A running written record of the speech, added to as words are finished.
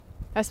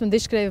Esmu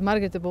diškreiva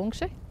Margarita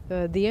Bunkše,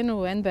 dienu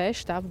NBS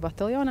štāba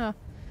bataljonā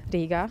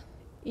Rīgā.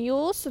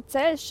 Jūsu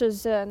ceļš uz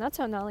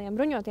Nacionālajiem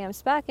bruņotajiem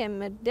spēkiem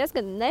ir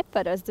diezgan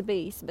neparasts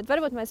bijis, bet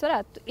varbūt mēs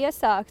varētu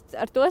iesākt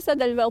ar to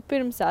sadaļu vēl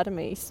pirms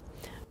armijas.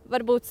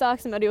 Varbūt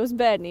sāksim ar jūsu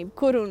bērnību,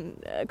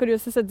 kur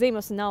jūs esat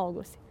dzimusi un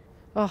augusi.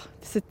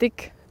 Tas ir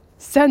tik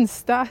sens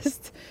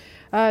stāsts.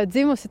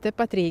 Dzimusi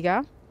tepat Rīgā.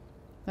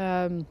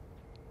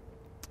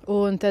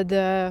 Un tad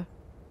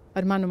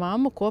ar manu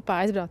mammu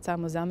kopā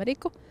aizbraucām uz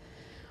Ameriku.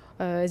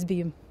 Es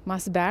biju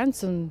mazs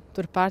bērns un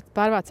tur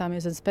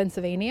pārvācāmies uz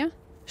Pensilvāniju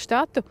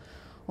štatu.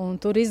 Un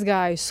tur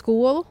izgāju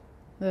skolu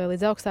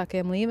līdz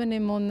augstākajam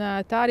līmenim. Un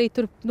tā arī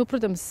tur,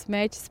 protams,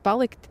 mēģis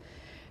palikt.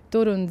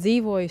 Tur un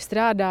dzīvoju,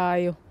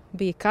 strādāju,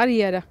 bija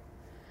karjera.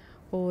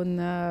 Un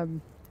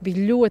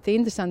bija ļoti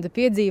interesanti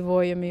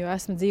piedzīvojumi, jo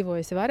esmu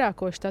dzīvojusi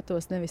vairākos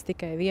štatos, nevis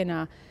tikai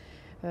vienā.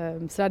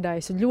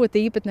 Strādājusi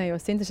ļoti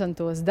īpatnējos,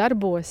 interesantos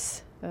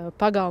darbos.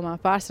 Pagalmā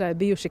pārsvarā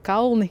bijuši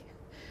kalni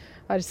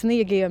ar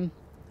sniegiem.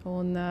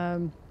 Un,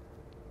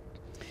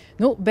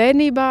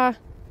 bērnībā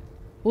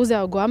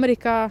uzaugu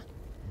Amerikā,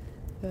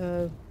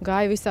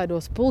 gāju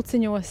visādos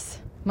pulciņos,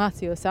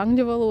 mācījos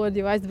angļu valodu,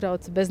 jo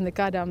aizbraucu bez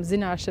nekādām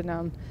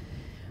zināšanām.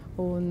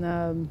 Un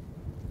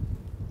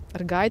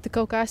ar gaitu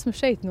kaut kā esmu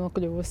šeit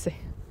nokļuvusi.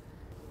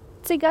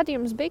 Cik gadi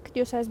jums bija,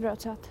 kad jūs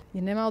aizbraucāt?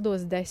 Ja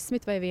nemaldos,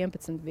 10 vai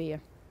 11 bija.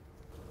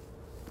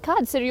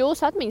 Kādas ir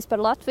jūsu atmiņas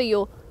par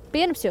Latviju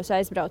pirms jūs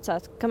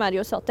aizbraucāt,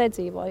 kamēr jūs vēl te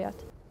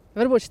dzīvojāt?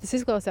 Varbūt tas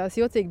izklausās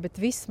jocīgi, bet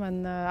viss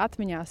man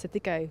atmiņās ir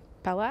tikai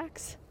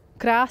pelēks.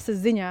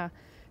 Krāsas ziņā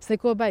es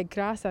neko baigi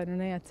krāsainu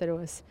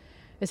neatceros.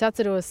 Es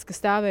atceros, ka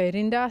stāvēju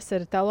rindās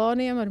ar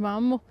taloniem ar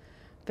mammu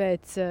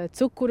pēc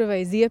cukura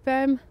vai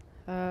ziepēm.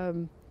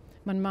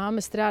 Mana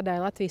mamma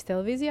strādāja Latvijas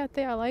televīzijā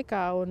tajā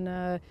laikā un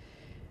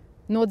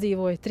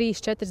nodzīvoja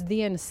 3-4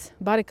 dienas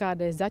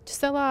barikādēs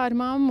Zaķuselā ar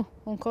mammu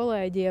un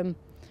kolēģiem.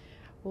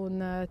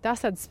 Un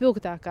tās tādas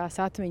spilgtākās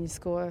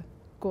atmiņas,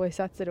 ko es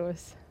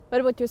atceros.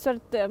 Varbūt jūs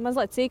varat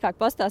mazliet sīkāk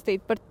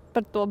pastāstīt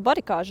par to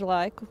barikāžu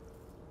laiku.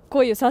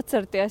 Ko jūs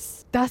atceraties?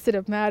 Tas ir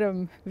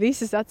apmēram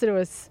viss. Es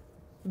atceros,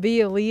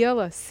 bija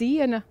liela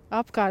siena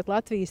apkārt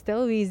Latvijas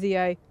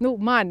televīzijai.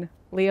 Man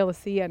liela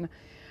siena.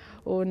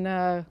 Un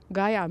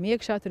gājām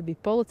iekšā, tur bija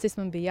policists,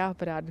 man bija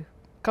jāparāda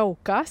kaut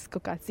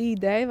kāds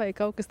ID vai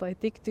kaut kas, lai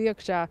tiktu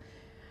iekšā.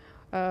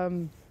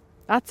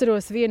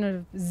 Atceros vienu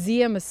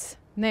ziemas,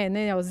 ne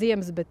jau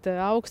ziemas, bet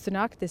augstu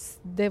nakti es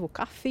devu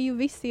kafiju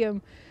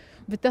visiem.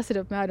 Bet tas ir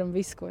apmēram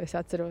viss, ko es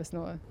atceros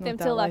no tiem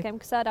cilvēkiem,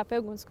 kas ārā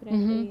pie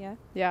ugunskuriem bija.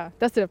 Jā,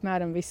 tas ir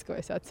apmēram viss, ko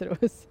es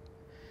atceros.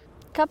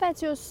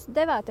 Kāpēc jūs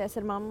devāties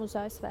ar mammu uz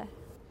ASV?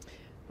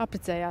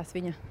 Apprecējās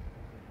viņa.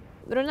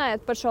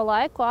 Runājot par šo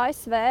laiku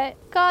ASV,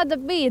 kāda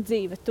bija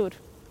dzīve tur?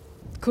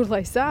 Kur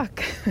lai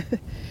sāk?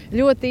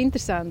 Ļoti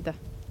interesanta.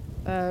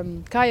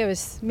 Kā jau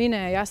es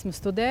minēju, esmu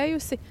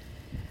studējusi.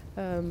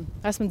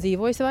 Esmu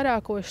dzīvojusi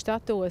vairākos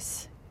štatos.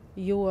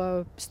 Jo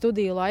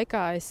studiju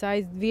laikā es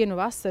vienu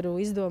vasaru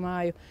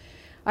izdomāju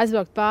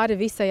aizbraukt pāri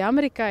visai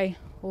Amerikai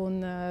un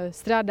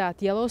strādāt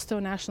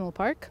Yellowstone National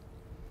Park,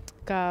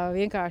 kā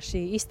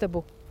vienkārši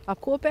istabu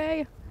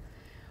apkopēja.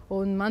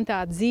 Un man tā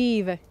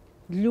dzīve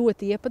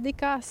ļoti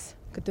iepatikās,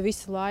 ka tu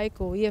visu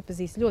laiku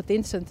iepazīsti ļoti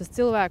interesantus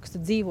cilvēkus,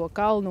 tu dzīvo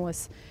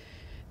kalnos,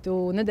 tu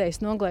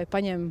nedēļas nogalē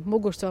paņem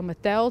mugursomu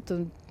teltu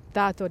un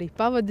tā tu arī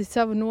pavadi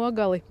savu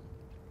nogali.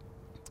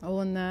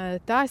 Un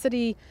tā es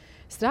arī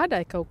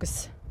strādāju kaut kas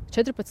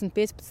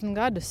 14-15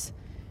 gadus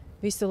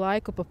visu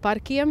laiku pa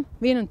parkiem,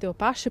 vienu un tie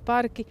paši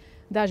parki,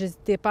 daži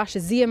tie paši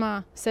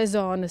ziemā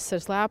sezonas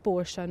ar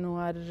slēpošanu,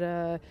 ar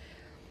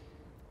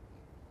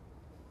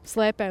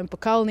slēpēm pa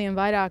kalniem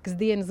vairākas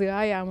dienas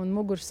gājām un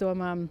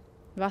mugursomām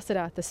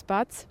vasarā tas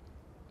pats.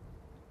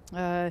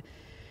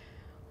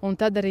 Un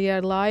tad arī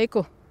ar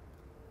laiku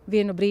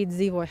vienu brīdi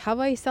dzīvoju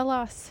Havajas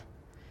salās,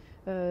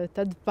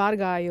 tad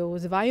pārgāju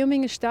uz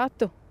Vajominga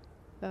štatu,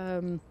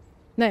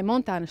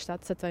 Montānas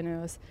štats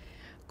atvainojos,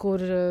 kur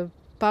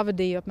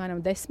pavadīju apmēram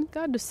 10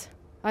 gadus,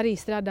 arī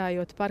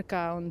strādājot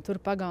parkā, un tur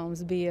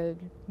pagalms bija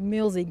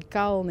milzīgi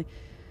kalni,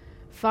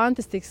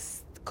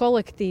 fantastisks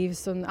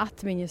kolektīvs un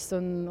atmiņas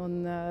un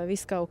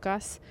viss kaut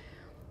kas.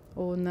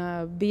 Un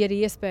bija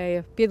arī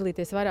iespēja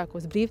piedalīties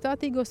vairākos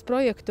brīvprātīgos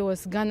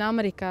projektos, gan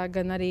Amerikā,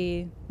 gan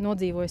arī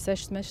nodzīvoju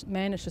 6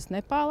 mēnešus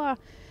Nepālā,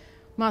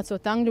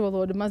 mācot angļu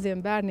valodu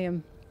maziem bērniem.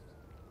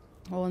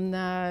 Un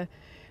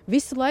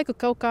visu laiku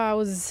kaut kā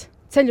uz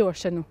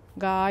ceļošanu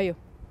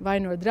gāju. Vai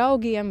no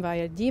draugiem,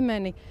 vai ar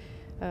ģimeni.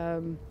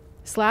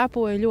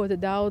 Slēpoju ļoti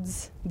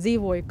daudz,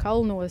 dzīvoju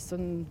kalnos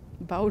un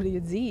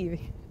baudīju dzīvi.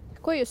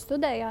 Ko jūs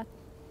studējāt?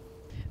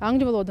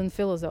 Angļu valodu un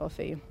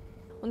filozofiju.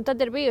 Un tad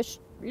ir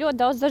bijuši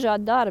ļoti daudz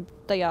dažādu darbu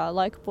tajā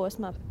laika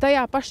posmā.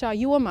 Tajā pašā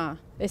jomā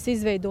es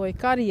izveidoju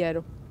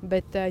karjeru,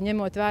 bet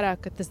ņemot vērā,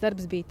 ka tas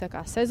darbs bija tā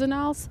kā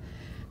sezonāls,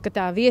 ka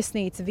tā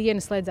viesnīca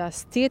viena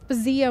slēdzās ciet pa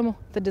ziemu,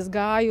 tad es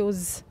gāju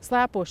uz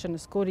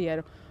slēpošanas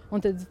kurjeru. Un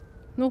tad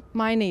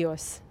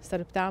mainījos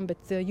starp tām,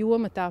 bet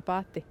joma tā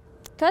pati.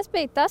 Kas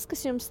bija tas,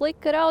 kas jums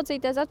lika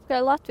raudzīties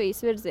atpakaļ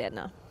Latvijas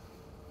virzienā?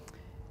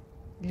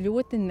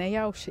 ļoti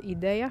nejauša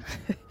ideja.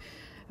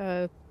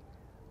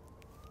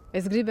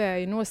 Es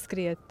gribēju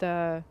noskriet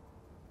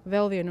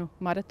vēl vienu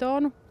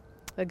maratonu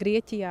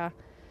Grieķijā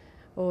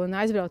un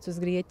aizbraucu uz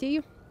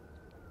Grieķiju.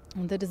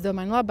 Un tad es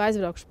domāju, labi,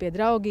 aizbraukšu pie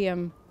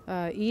draugiem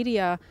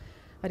Īrijā.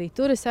 Arī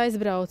tur es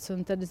aizbraucu,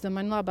 un tad es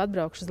domāju, labi,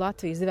 atbraukšu uz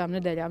Latviju 2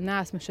 nedēļām.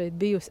 Neesmu šeit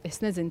bijusi,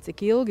 es nezinu,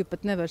 cik ilgi,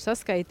 pat nevaru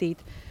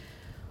saskaitīt.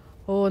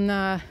 Un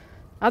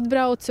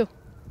atbraucu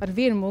ar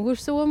vienu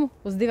mugursomu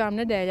uz 2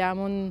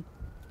 nedēļām, un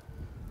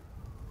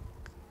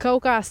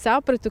kaut kā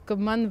sapratu, ka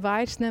man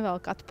vairs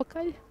nevelk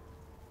atpakaļ,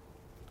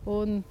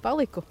 un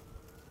paliku.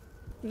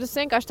 Tas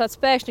vienkārši tāds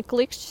pēkšņi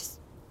klikšķis.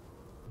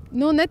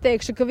 Nu,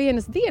 neteikšu, ka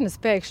vienas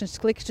dienas pēkšņs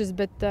klikšķis,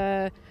 bet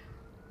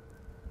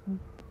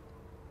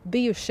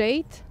biju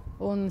šeit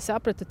un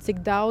sapratu,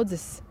 cik daudz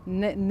es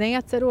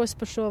neatceros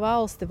par šo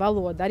valsti.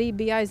 Valoda arī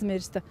bija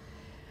aizmirsta.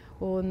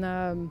 Un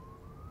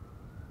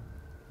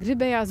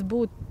gribējās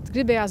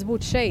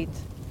būt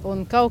šeit.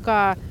 Un kaut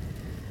kā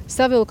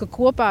savilka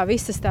kopā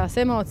visas tās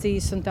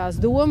emocijas un tās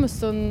domas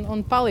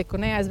un paliku,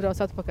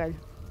 neaizbraucu atpakaļ.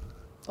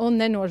 Un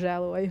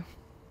nenožēloju.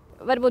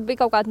 Varbūt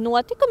bija kaut kādi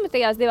notikumi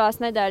tajās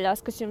 2 nedēļās,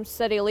 kas jums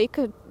arī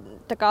lika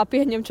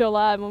pieņemt šo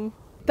lēmumu?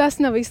 Tas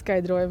nav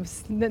izskaidrojums.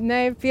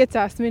 Ne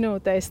 5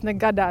 minūtēs, ne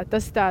gadā.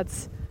 Tas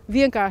tāds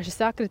vienkārši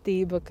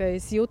sakritība, ka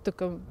es jūtu,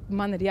 ka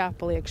man ir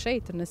jāpaliek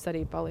šeit, un es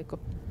arī paliku.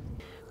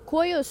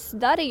 Ko jūs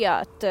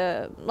darījāt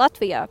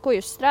Latvijā? Ko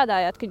jūs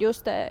strādājāt, kad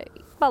jūs te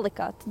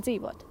palikāt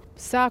dzīvot?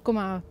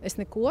 Sākumā es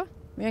neko.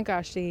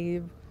 Vienkārši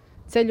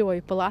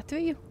ceļoju pa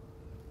Latviju,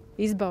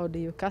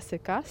 izbaudīju, kas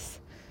ir kas.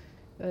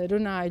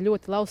 Runāju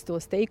ļoti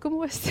laustos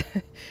teikumos.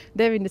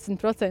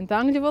 90%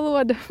 angļu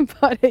valoda,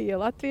 pārējie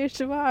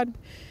latviešu vārdi.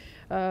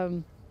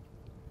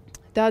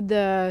 Tad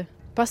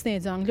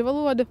pasniedzu angļu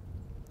valodu,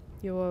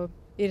 jo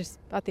ir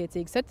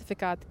attiecīgi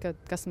certifikāti,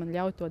 kas man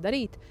ļauj to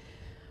darīt.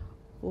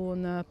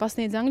 Un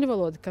pasniedzu angļu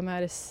valodu,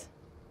 kamēr es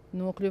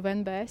nokļuvu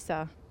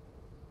NBS-ā.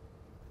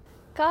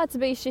 Kāds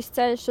bija šis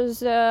ceļš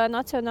uz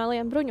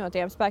Nacionālajiem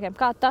bruņotajiem spēkiem?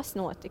 Kā tas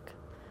notika?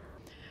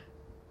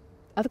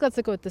 Atklāt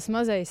sakot, tas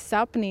mazais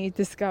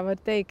sapnītis, kā var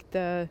teikt,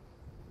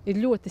 ir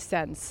ļoti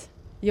sens.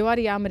 Jo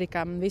arī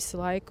Amerikā man visu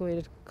laiku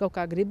ir kaut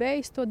kā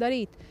gribējis to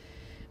darīt.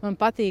 Man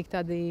patīk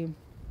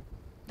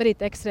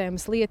darīt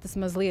ekstrēmas lietas,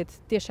 mazliet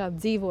tiešām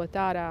dzīvot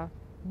ārā,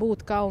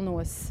 būt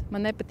kalnos.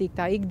 Man nepatīk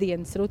tā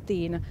ikdienas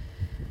rutīna.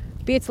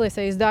 Piecelies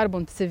uz darbu,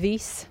 un tas ir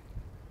viss.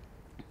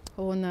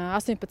 Un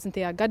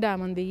 18. gadā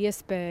man bija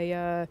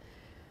iespēja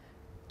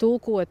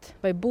tulkot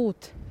vai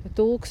būt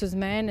tulks uz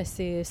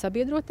mēnesi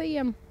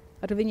sabiedrotajiem.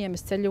 Ar viņiem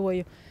es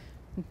ceļoju,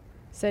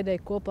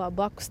 sēdēju kopā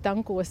blakus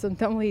tankos un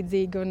tam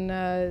līdzīgi. Un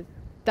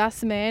tas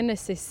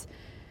mēnesis,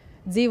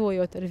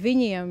 dzīvojot ar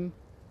viņiem,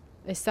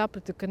 es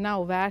sapratu, ka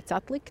nav vērts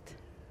atlikt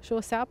šo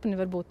sapni.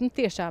 Varbūt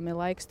tiešām ir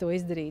laiks to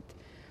izdarīt.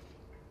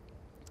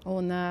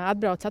 Un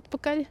atbraucu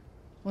atpakaļ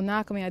un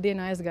nākamajā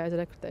dienā aizgāju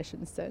uz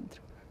rekrutēšanas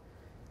centru.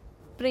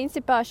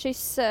 Principā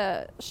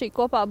šī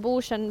kopā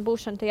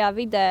būšana tajā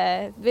vidē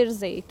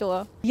virzīja to.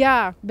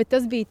 Jā, bet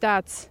tas bija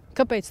tāds,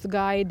 kāpēc tu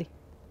gaidi?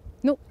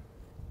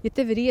 Ja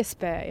tev ir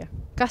iespēja,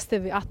 kas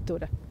tevi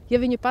attura?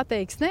 Ja viņi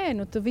pateiks, nē,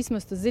 tu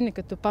vismaz zini,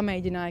 ka tu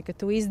pamēģināji, ka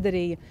tu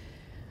izdarīji,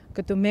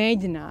 ka tu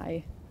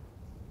mēģināji.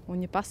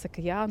 Un ja pasaka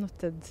jā,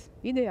 tad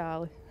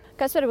ideāli.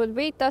 Kas varbūt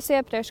bija tas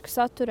iepriekš,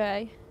 kas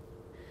atturēja?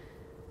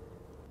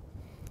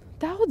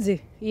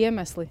 Daudzi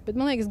iemesli, bet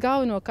man liekas,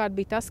 galvenokārt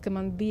bija tas, ka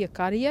man bija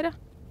karjera,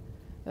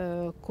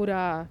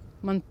 kurā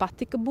man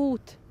patika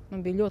būt. Man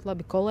bija ļoti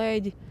labi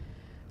kolēģi,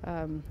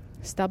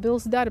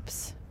 stabils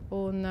darbs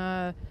un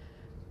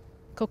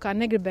kaut kā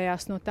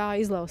negribējās no tā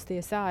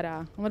izlausties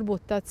ārā. Un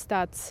varbūt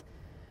tāds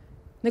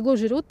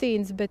negluži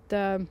rutīns, bet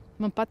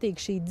man patīk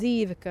šī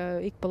dzīve, ka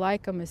ik pa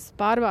laikam es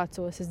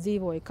pārvācos, es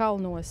dzīvoju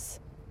kalnos,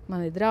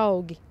 man ir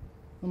draugi,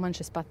 un man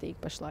šis patīk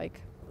pašlaik.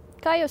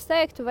 Kā jūs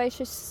teiktu, vai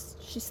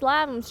šis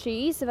lēmums, šī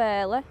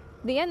izvēle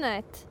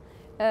dienēt,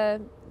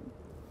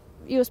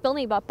 jūs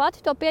pilnībā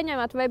pati to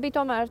pieņēmāt, vai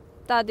bija tomēr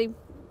tādi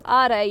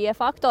ārējie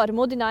faktori,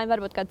 mudinājumi,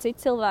 varbūt kādi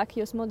citi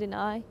cilvēki jūs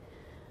mudināja?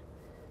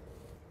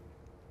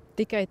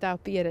 Tikai tā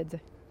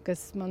pieredze, kas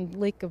man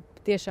lika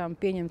tiešām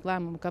pieņemt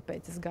lēmumu,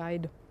 kāpēc es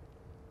gaidu.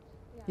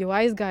 Jo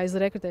aizgāju uz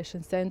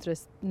rekrutēšanas centru,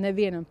 es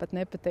nevienam pat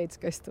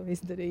nepateicu, ka es to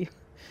izdarīju.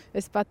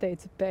 Es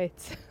pateicu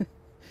pēc.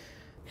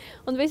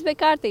 Un viss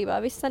bija kārtībā,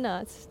 viss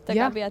sanāca, tā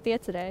kā bijāt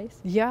iecerējis?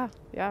 Jā.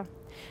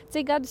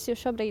 Cik gadus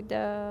jūs šobrīd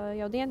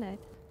jau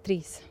dienējat?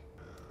 3.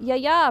 Ja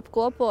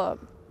jāapkopo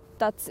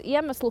tāds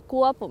iemeslu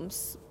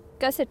kopums,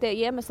 kas ir tie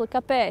iemesli,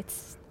 kāpēc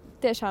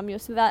tiešām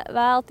jūs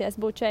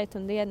vēlaties būt šeit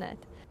un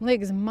dienēt? Man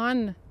liekas,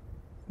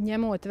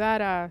 ņemot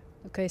vērā,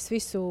 ka es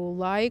visu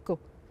laiku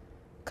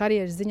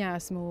karjeras ziņā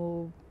esmu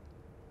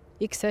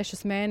ik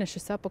 6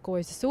 mēnešus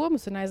apakojusi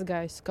somas un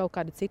aizgājusi kaut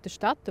kādu citu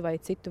štatu vai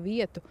citu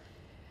vietu.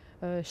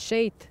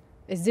 Šeit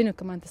es zinu,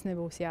 ka man tas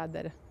nebūs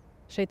jādara.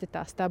 Šeit ir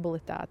tā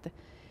stabilitāte.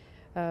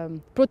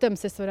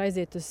 Protams, es varu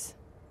aiziet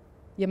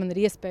ja man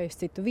ir iespēja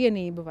uz citu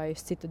vienību vai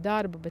uz citu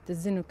darbu, bet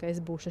es zinu, ka es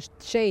būšu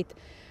šeit.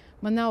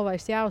 Man nav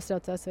vairs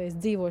jāuztraucās, vai es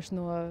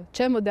dzīvošu no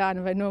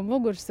čemodāna vai no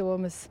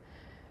mugursomas.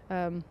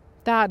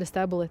 tāda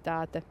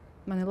stabilitāte.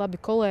 Man ir labi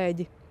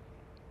kolēģi.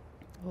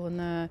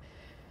 Un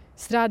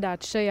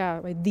strādāt šajā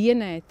vai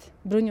dienēt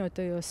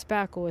bruņotajos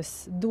spēkos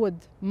dod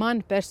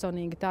man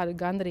personīgi tādu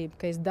gandarību,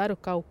 ka es daru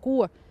kaut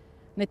ko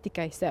ne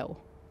tikai sev.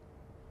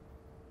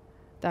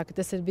 Tā ka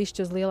tas ir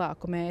bišķi uz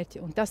lielāku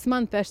mērķi. Un tas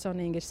man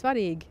personīgi ir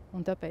svarīgi,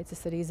 un tāpēc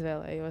es arī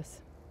izvēlējos.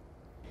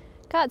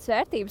 Kādas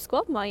vērtības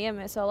kopumā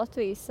iemieso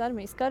Latvijas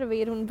armijas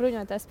karavīri un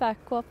bruņotāju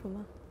spēku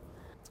kopumā?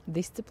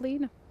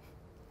 Disciplīna,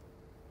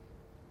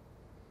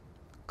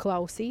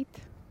 klausīt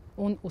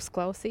un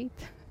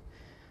uzklausīt,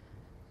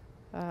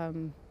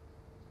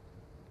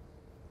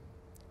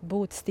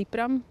 būt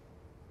stipram,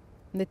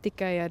 ne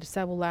tikai ar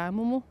savu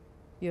lēmumu,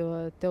 jo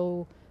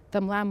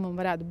tam lēmumam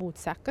varētu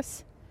būt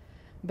sekas,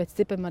 bet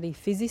stipram arī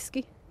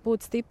fiziski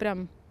būt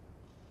stipram,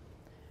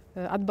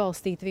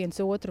 atbalstīt viens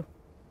otru,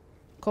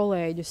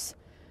 kolēģus,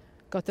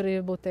 kaut arī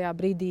varbūt tajā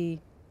brīdī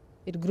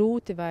ir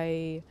grūti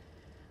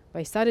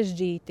vai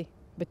sarežģīti,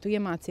 bet tu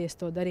iemācies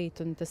to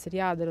darīt, un tas ir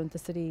jādara, un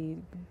tas arī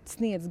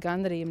sniedz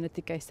gandarījumu ne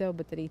tikai sev,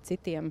 bet arī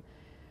citiem.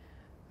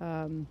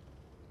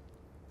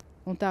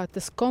 Un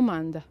tas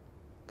komanda,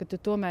 ka tu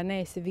tomēr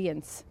neesi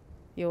viens,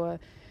 jo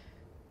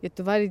ja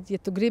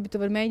tu gribi,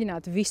 tu vari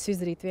mēģināt visu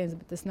izdarīt viens,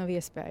 bet tas nav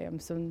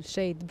iespējams, un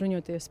šeit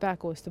bruņotajos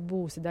spēkos tu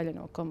būsi daļa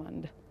no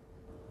komanda.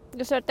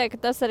 Jūs varat teikt,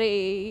 ka tas arī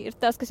ir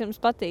tas, kas jums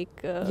patīk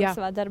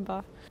savā darbā.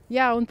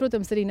 Jā, un,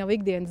 protams, arī nav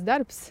ikdienas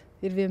darbs.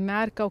 Ir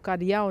vienmēr kaut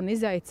kādi jauni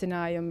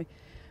izaicinājumi,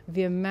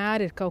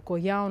 vienmēr ir kaut ko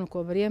jaunu,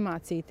 ko var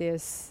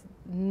iemācīties.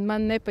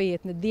 Man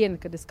nepaiet ne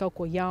diena, kad es kaut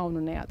ko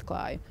jaunu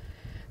neatklāju.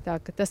 Tā,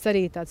 ka tas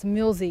arī ir tāds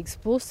milzīgs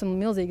pluss un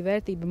milzīga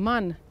vērtība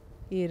man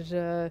ir,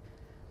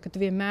 ka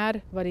tu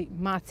vienmēr vari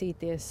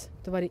mācīties,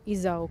 tu vari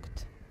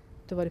izaugt,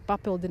 tu vari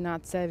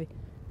papildināt sevi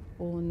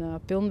un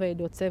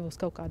pilnveidot sevi uz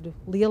kaut kādu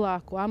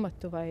lielāku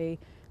amatu vai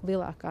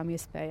lielākām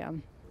iespējām.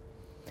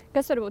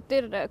 Kas varbūt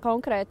ir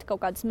konkrēti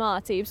kaut kādas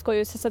mācības, ko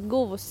jūs esat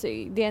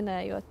guvusi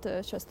dienējot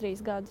šos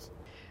 3 gadus?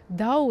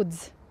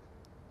 Daudz,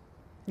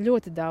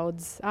 ļoti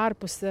daudz,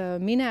 ārpus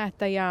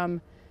minētajām,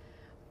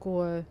 ko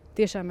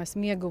tiešām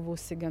esmu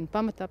ieguvusi gan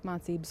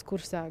pamatapmācības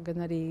kursā,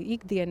 gan arī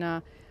ikdienā.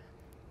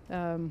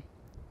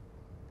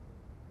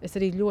 Es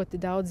arī ļoti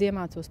daudz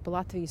iemācos par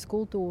Latvijas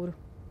kultūru,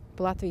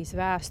 par Latvijas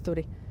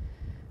vēsturi,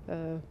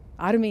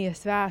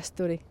 armijas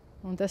vēsturi,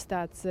 un tas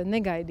tāds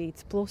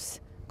negaidīts pluss,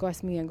 ko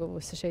esmu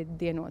ieguvusi šeit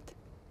dienot.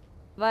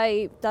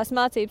 Vai tās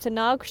mācības ir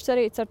nākušas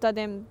arī ar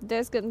tādiem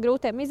diezgan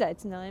grūtiem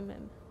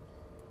izaicinājumiem?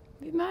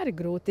 Vienmēr ir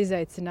grūti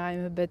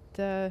izaicinājumi, bet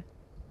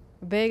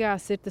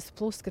beigās ir tas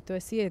pluss, ka tu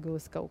esi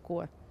iegūst kaut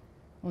ko,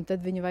 un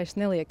tad viņi vairs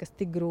neliekas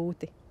tik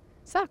grūti.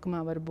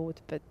 Sākumā var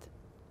būt, bet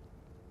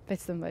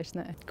pēc tam vairs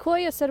nē. Ko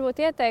jūs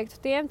varbūt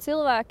ieteiktu tiem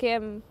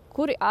cilvēkiem,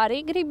 kuri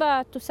arī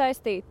gribētu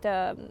saistīt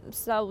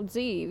savu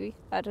dzīvi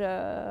ar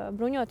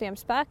bruņotiem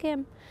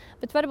spēkiem,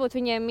 bet varbūt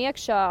viņiem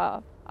iekšā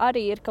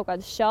arī ir kaut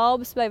kādas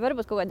šaubas vai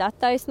varbūt kaut kādi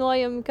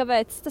attaisnojumi,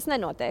 kāpēc tas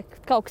nenotiek,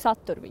 kaut kas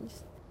attur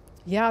viņus?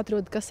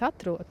 Jāatrod,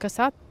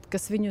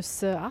 kas viņus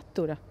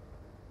attura.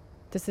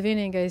 Tas ir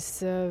vienīgais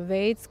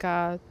veids,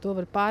 kā to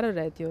var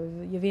pārvarēt, jo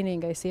ja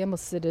vienīgais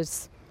iemesls ir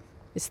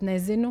es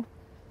nezinu,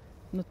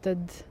 nu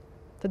tad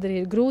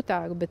arī ir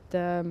grūtāk, bet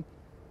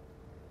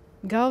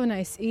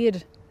galvenais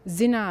ir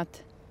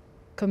zināt,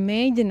 ka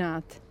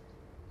mēģināt,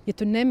 ja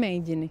tu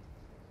nemēģini,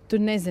 tu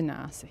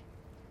nezināsi.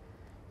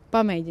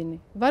 Pamēģini.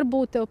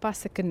 Varbūt tev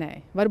pasaka nē,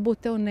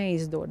 varbūt tev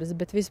neizdodas,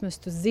 bet vismaz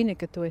tu zini,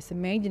 ka tu esi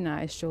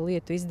mēģinājis šo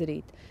lietu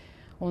izdarīt.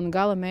 Un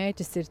gala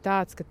mērķis ir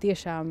tāds, ka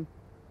tiešām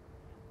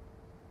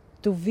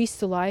tu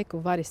visu laiku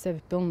vari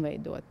sevi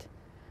pilnveidot.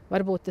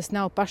 Varbūt tas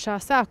nav pašā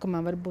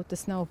sākumā, varbūt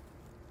tas nav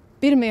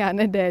pirmajā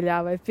nedēļā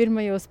vai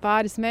pirmajos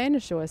pāris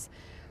mēnešos,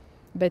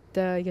 bet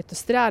ja tu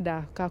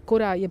strādā kā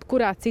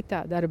jebkurā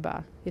citā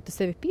darbā, ja tu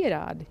sevi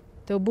pierādi,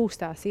 tev būs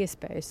tās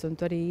iespējas un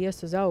tu arī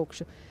ies uz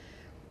augšu.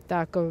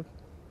 Tā ka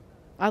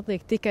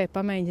atliek tikai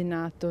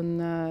pamēģināt un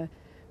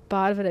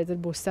pārvarēt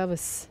varbūt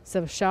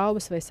savas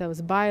šaubas vai savas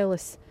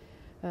bailes,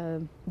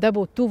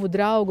 dabūt tuvu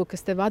draugu,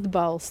 kas tev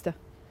atbalsta.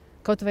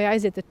 Kaut vai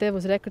aiziet ar tevi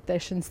uz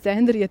rekrutēšanas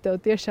centru, ja tev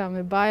tiešām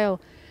ir bail,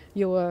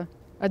 jo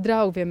ar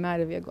draugu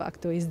vienmēr ir vieglāk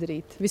to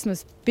izdarīt.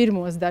 Vismaz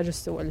pirmos dažus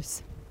soļus.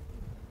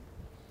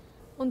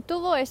 Un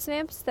tuvojas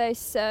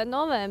 11.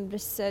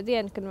 novembris,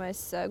 diena, kad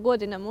mēs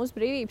godinam mūsu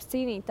brīvības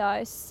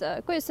cīnītājus.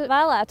 Ko jūs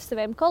vēlētu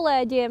saviem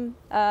kolēģiem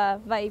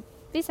vai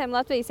visiem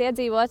Latvijas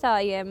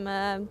iedzīvotājiem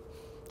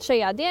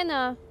šajā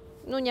dienā,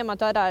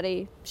 ņemot vērā arī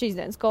šīs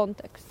dienas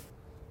kontekstu?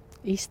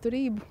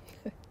 Izturību,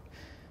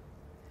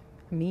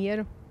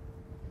 mieru,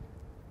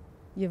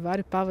 ja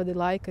vari pavadi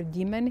laiku ar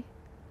ģimeni.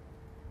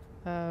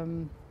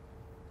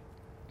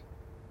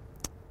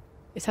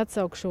 Es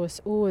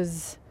atsaukšos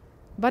uz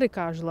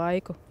barikāžu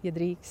laiku, ja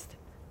drīkst.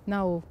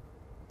 Nav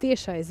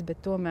tiešais, bet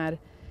tomēr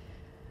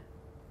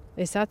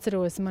es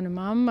atceros, mana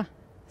mamma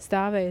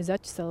stāvēja uz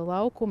Aķisela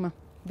laukuma,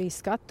 bija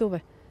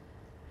skatuve,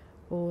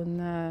 un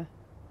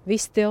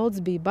viss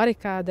tilts bija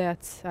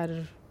barikādēts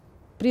ar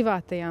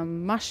privātajām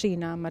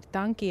mašīnām, ar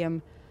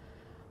tankiem.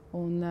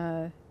 Un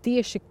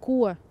tieši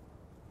ko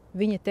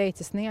viņa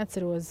teica, es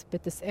neatceros,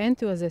 bet tas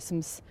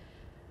entuziasms,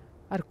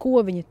 ar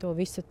ko viņa to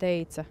visu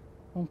teica,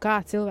 un kā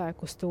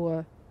cilvēku uz to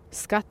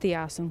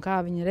skatījās, un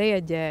kā viņa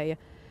reaģēja,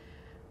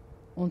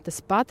 un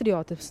tas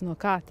patriotisms,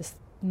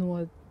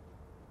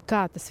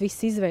 kā tas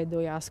viss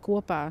izveidojās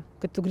kopā,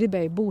 kad tu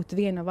gribēji būt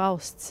viena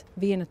valsts,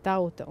 viena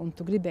tauta, un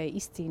tu gribēji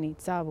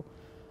izcīnīt savu.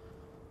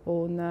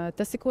 Un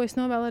tas, ko es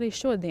novēlu arī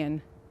šodien,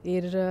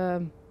 ir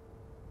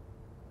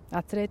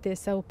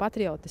atcerēties savu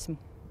patriotismu.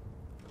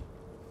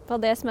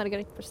 Paldies,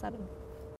 Margarita, par sarunu.